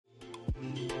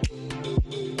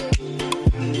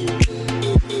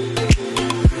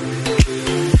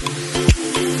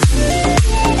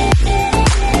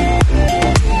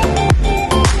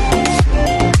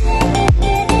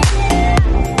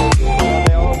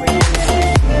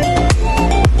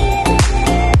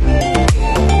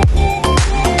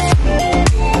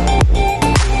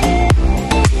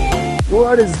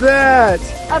What is that?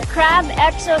 A crab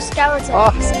exoskeleton.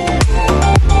 Oh.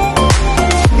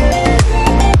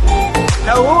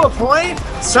 Kaʻena Point?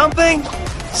 Something?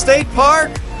 State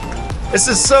Park? This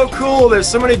is so cool. There's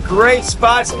so many great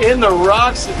spots in the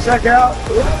rocks to check out.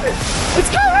 Love it. It's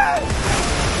coming!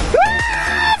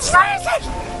 Ah, it's freezing!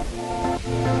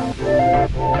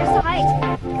 Where's the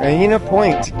hike? Kaʻena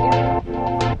Point.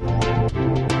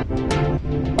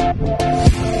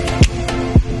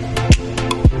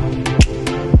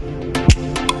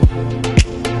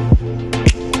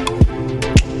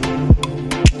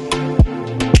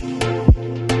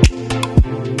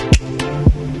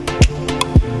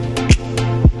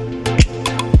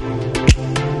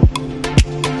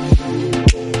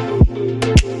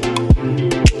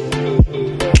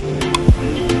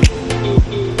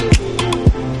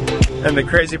 And the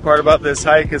crazy part about this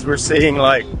hike is we're seeing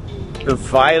like the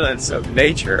violence of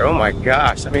nature. Oh my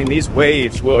gosh. I mean, these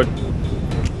waves will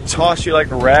toss you like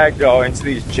a rag doll into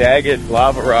these jagged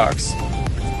lava rocks.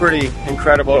 It's pretty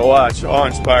incredible to watch,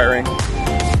 awe-inspiring.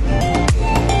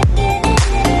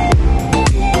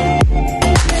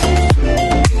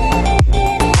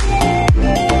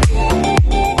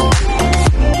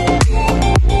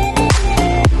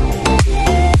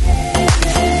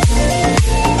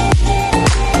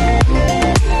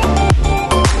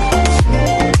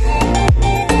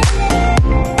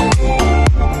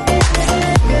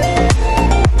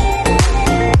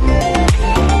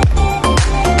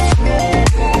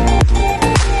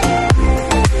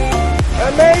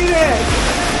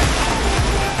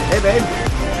 Hey, babe.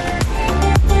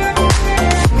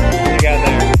 What you got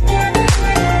there?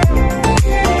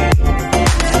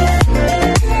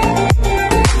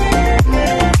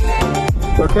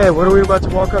 Okay, what are we about to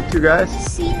walk up to, guys?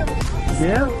 Seals.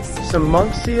 Yeah, some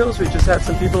monk seals. We just had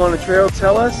some people on the trail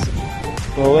tell us.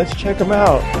 Well, let's check them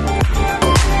out.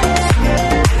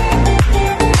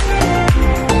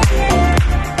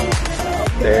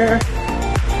 Out there.